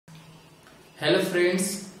Hello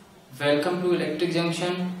friends, welcome to Electric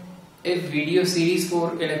Junction, a video series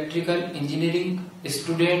for electrical engineering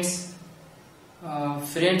students.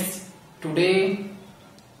 Friends, today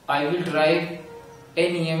I will derive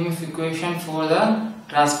an EMF equation for the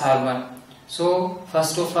transformer. So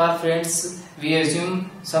first of all friends, we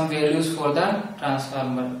assume some values for the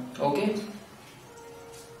transformer. Okay.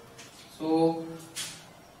 So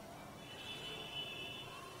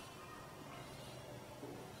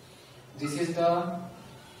this is the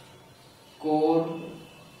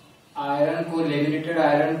laminated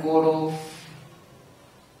iron core of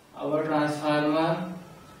our transformer,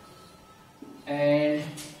 and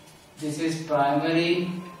this is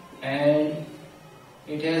primary, and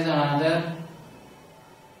it has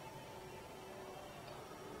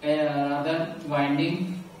another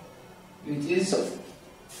winding which is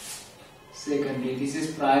secondary. This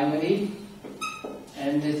is primary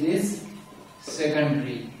and this is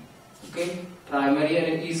secondary. Okay, primary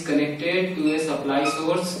is connected to a supply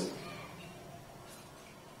source.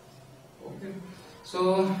 Okay,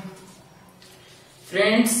 so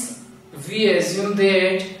friends, we assume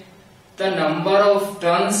that the number of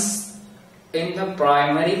turns in the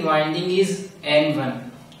primary winding is N1.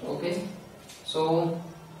 Okay, so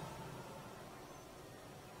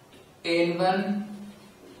N1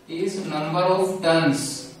 is number of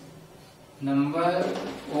turns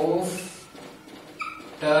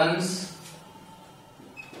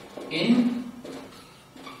in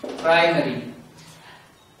primary,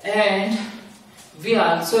 and we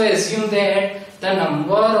also assume that the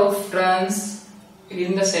number of turns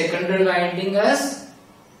in the secondary winding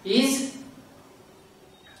is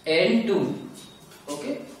N2.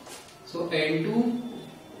 Okay, so N2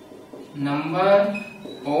 number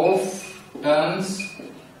of turns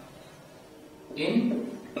in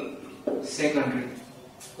secondary.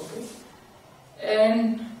 Okay,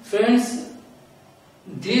 and friends,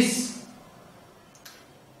 this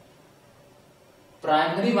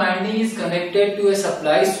primary winding is connected to a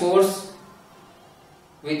supply source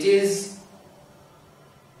which is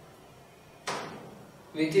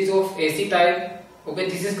of AC type. Okay,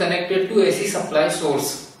 this is connected to AC supply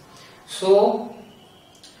source. So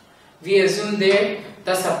we assume that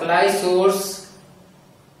the supply source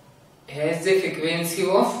has a frequency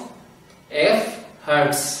of F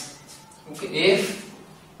Hertz. Okay, F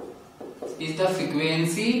is the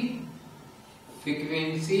frequency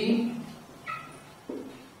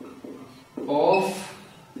of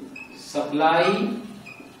supply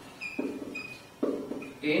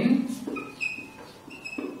in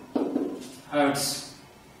Hertz.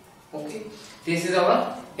 Okay, this is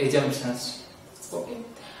our assumptions. Okay,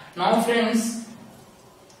 now friends,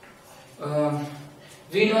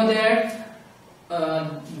 we know that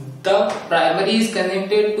the primary is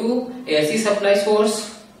connected to AC supply source.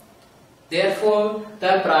 Therefore,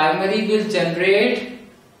 the primary will generate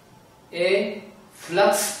a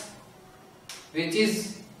flux which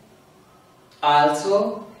is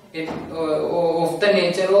also of the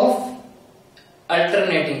nature of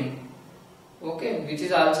alternating. Okay, which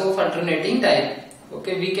is also of alternating type.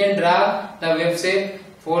 Okay, we can draw the wave shape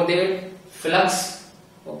for that flux.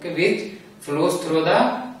 Okay, which flows through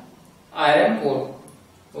the iron core.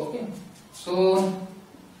 Okay, so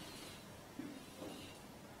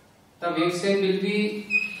the wave shape will be,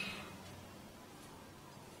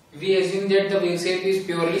 we assume that the wave shape is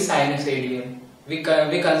purely sinusoidal. We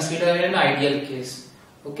consider an ideal case.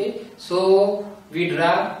 Okay, so we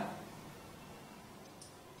draw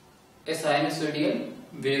a sinusoidal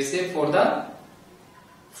wave shape for the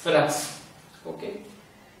flux. Okay,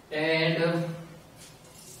 and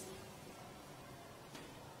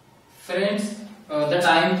friends, the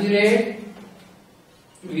time period,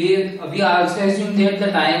 we also assume that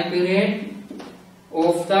the time period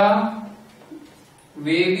of the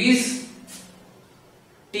wave is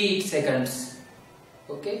t seconds.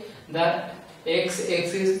 Okay, the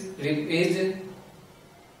x-axis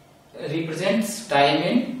represents time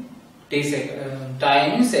in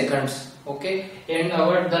time in seconds. Okay, and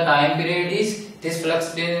the time period is, this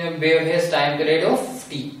flux wave has time period of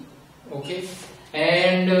t. Okay,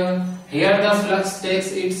 and here the flux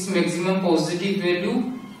takes its maximum positive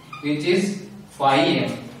value, which is phi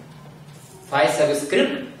m, phi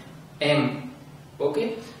subscript m.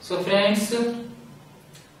 Okay, so friends,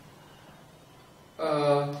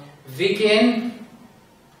 we can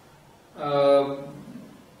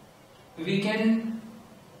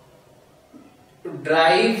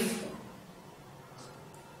drive.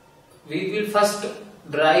 We will first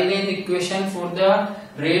drive an equation for the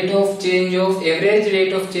average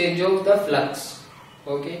rate of change of the flux.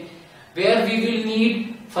 Okay, where we will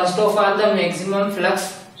need first of all the maximum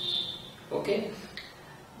flux Okay.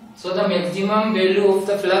 So the maximum value of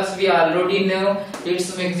the flux we already know,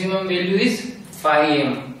 its maximum value is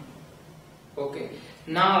 5m. Okay.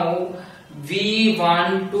 Now we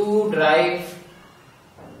want to derive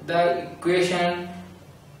the equation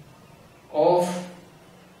of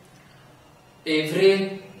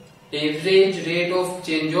average rate of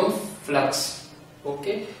change of flux.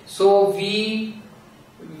 Okay. So we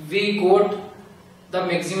got the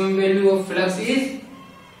maximum value of flux is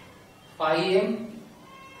 5m.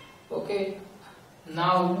 Okay,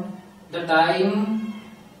 now the time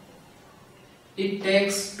it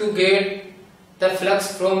takes to get the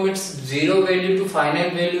flux from its zero value to final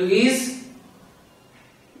value is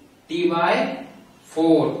T by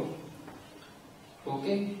 4.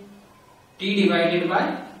 Okay, T divided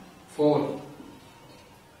by 4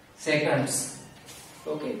 seconds.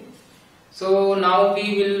 Okay, so now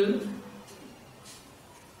we will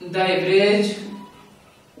the average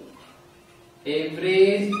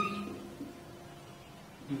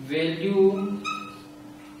value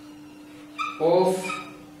of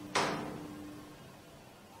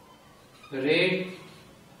rate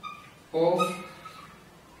of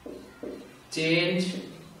change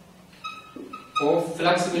of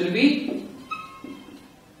flux will be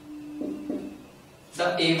the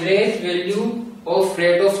average value of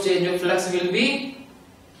rate of change of flux will be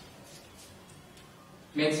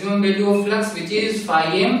maximum value of flux, which is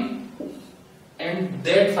 5m, and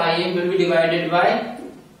that 5m will be divided by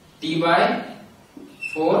T by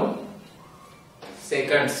 4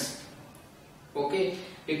 seconds. Okay,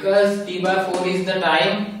 because T by 4 is the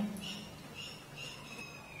time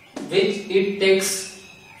which it takes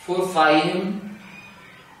for 5m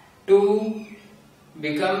to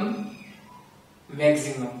become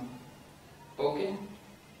maximum. Okay.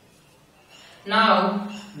 Now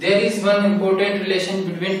there is one important relation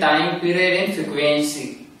between time period and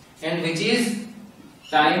frequency, and which is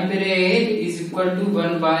time period is equal to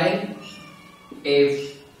 1 by f.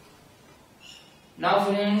 Now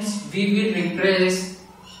friends, we will replace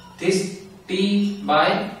this T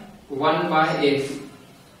by 1 by f.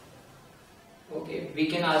 Okay, we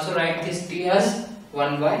can also write this T as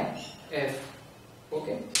 1 by f.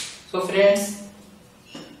 Okay, so friends,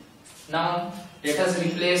 now let us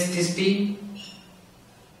replace this T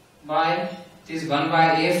by this 1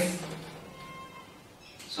 by f,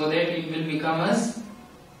 so that it will become as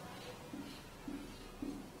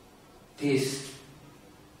this.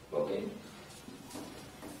 Okay.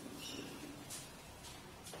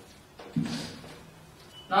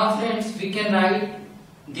 Now friends, we can write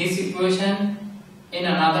this equation in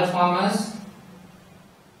another form as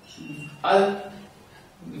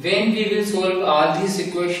when we will solve all this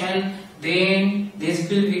equation, then this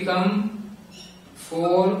will become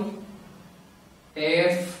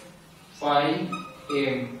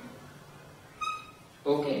 4f5m.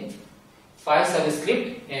 Okay, 5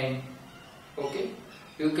 subscript m. Okay,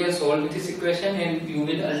 you can solve this equation and you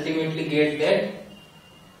will ultimately get that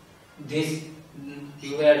this.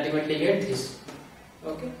 You will ultimately get this.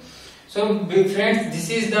 Okay. So friends, this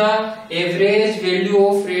is the average value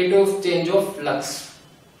of rate of change of flux.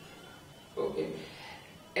 Okay.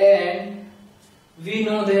 And we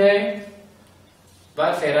know that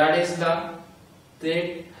by Faraday's law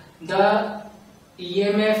that the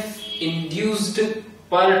EMF induced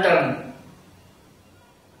per turn.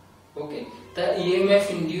 Okay. The EMF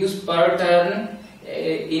induced per turn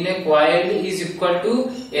in a coil is equal to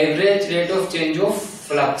average rate of change of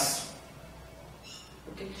flux.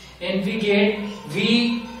 Okay. And we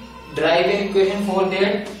derive an equation for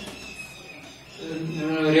that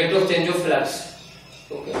rate of change of flux.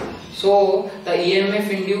 Okay. So the EMF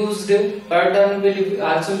induced per turn will be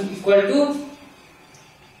also equal to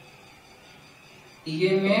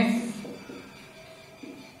EMF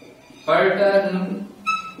per turn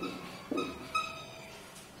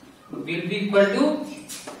will be equal to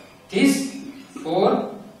this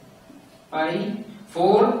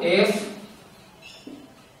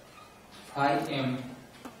 4f5m.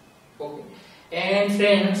 Okay. And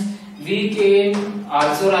friends, we can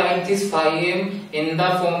also write this 5m in the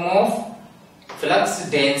form of flux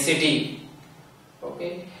density.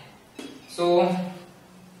 Okay. So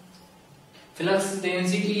flux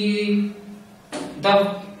density,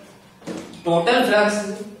 the total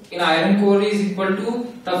flux in iron core is equal to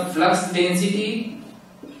the flux density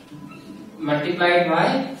multiplied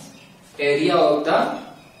by area of the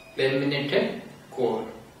laminated core.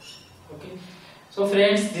 Okay. So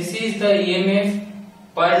friends, this is the EMF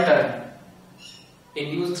per turn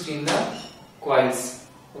induced in the coils.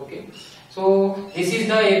 Okay. So this is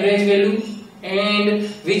the average value, and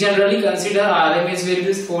we generally consider RMS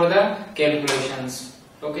values for the calculations.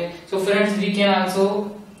 Okay, so friends, we can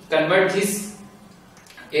also convert this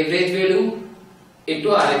average value into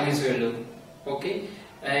RMS value. Okay,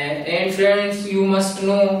 and friends, you must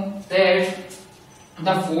know that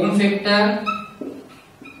the form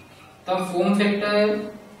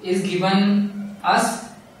factor is given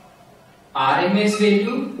as RMS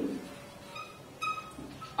value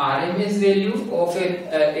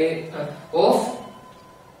of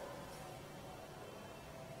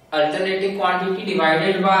alternating quantity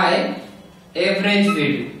divided by average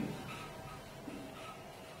value.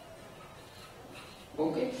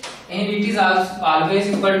 Okay, and it is always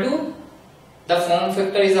equal to, the form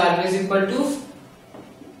factor is always equal to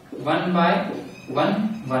 1 by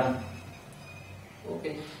 1.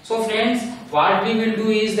 Okay, so friends, what we will do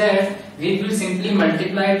is that we will simply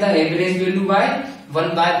multiply the average value by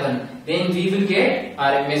 1 by 1, then we will get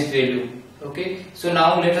RMS value. Okay, so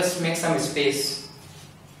now let us make some space.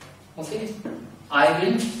 Okay, I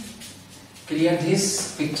will clear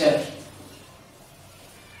this picture.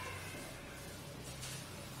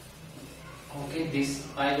 Okay, this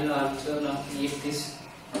I will also now create this.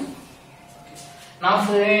 Okay. Now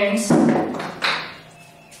friends,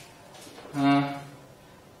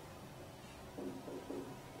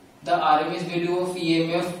 the RMS value of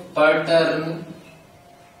EMF per turn,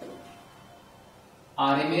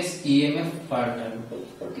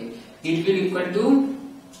 okay, it will equal to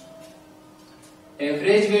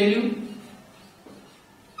average value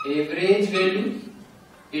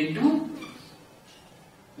into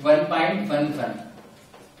 1.11.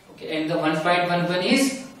 Okay, and the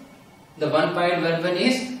 1.11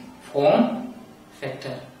 is form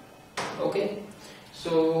factor. Okay,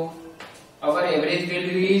 so our average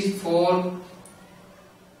value is 4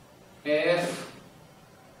 F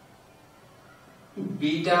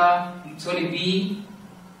B,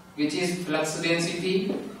 which is flux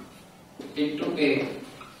density, into A,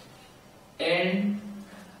 and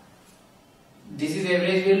this is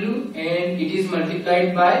average value, and it is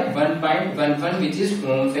multiplied by 1.11, which is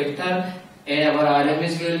form factor, and our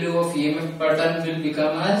RMS value of EMF per turn will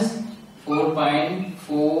become as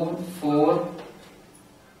 4.44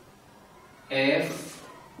 F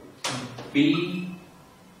B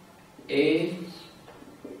A.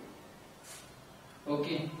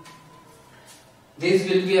 Okay, this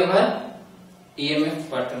will be our EMF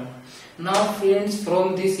pattern. Now friends,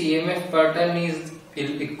 from this EMF pattern is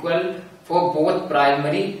equal for both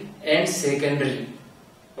primary and secondary.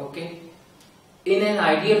 Okay, in an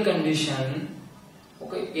ideal condition,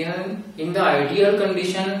 okay, in the ideal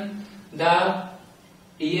condition, the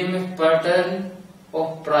EMF pattern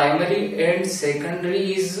of primary and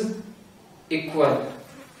secondary is equal.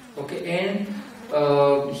 Okay, and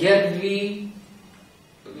here we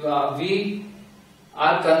are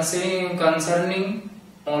concerning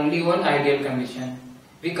only one ideal condition.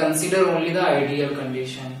 We consider only the ideal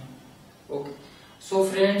condition. Okay, so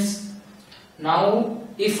friends, now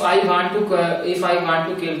if I want to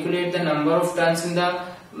calculate the number of turns in the,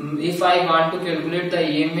 if I want to calculate the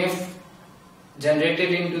EMF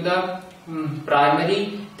generated into the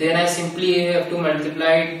primary, then I simply have to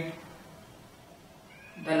multiply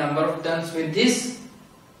the number of turns with this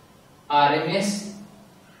RMS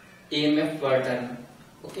EMF per turn.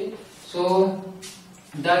 Okay, so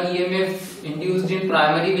the EMF induced in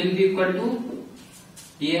primary will be equal to,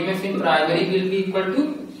 EMF in primary will be equal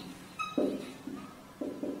to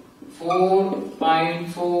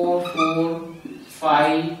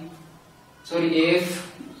 4.445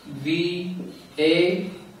 F V A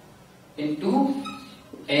into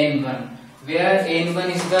N1, where N1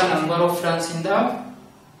 is the number of turns in the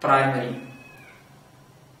primary.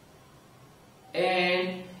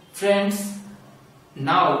 And friends,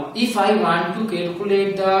 now if I want to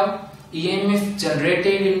calculate the EMF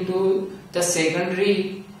generated into the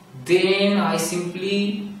secondary, then I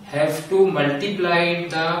simply have to multiply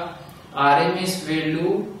the RMS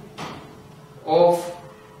value of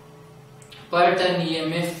per turn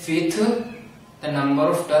EMF with the number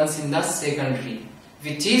of turns in the secondary,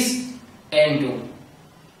 which is N2.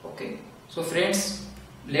 Okay, so friends,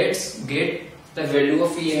 let's get the value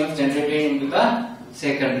of EMF generated into the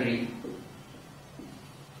secondary.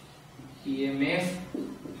 EMF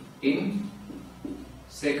in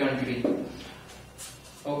secondary.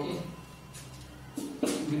 Okay,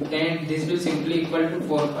 and this will simply equal to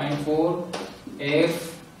 4.4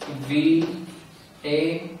 F V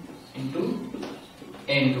A into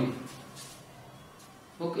N2.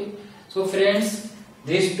 Okay, so friends,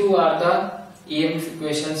 these two are the EMF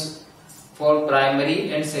equations for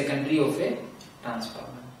primary and secondary of a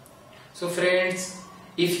transformer. So friends,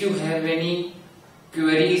 if you have any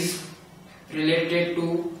queries related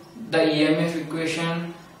to the EMF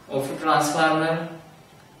equation, of a transformer,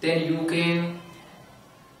 then you can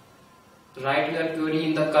write your query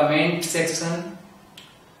in the comment section.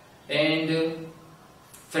 And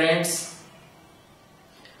friends,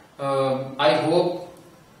 I hope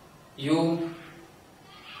you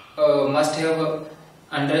must have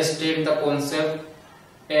understood the concept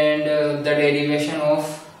and the derivation of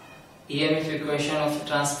EMF equation of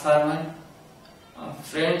transformer.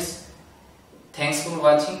 Friends, thanks for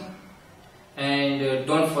watching, and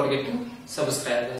don't forget to subscribe.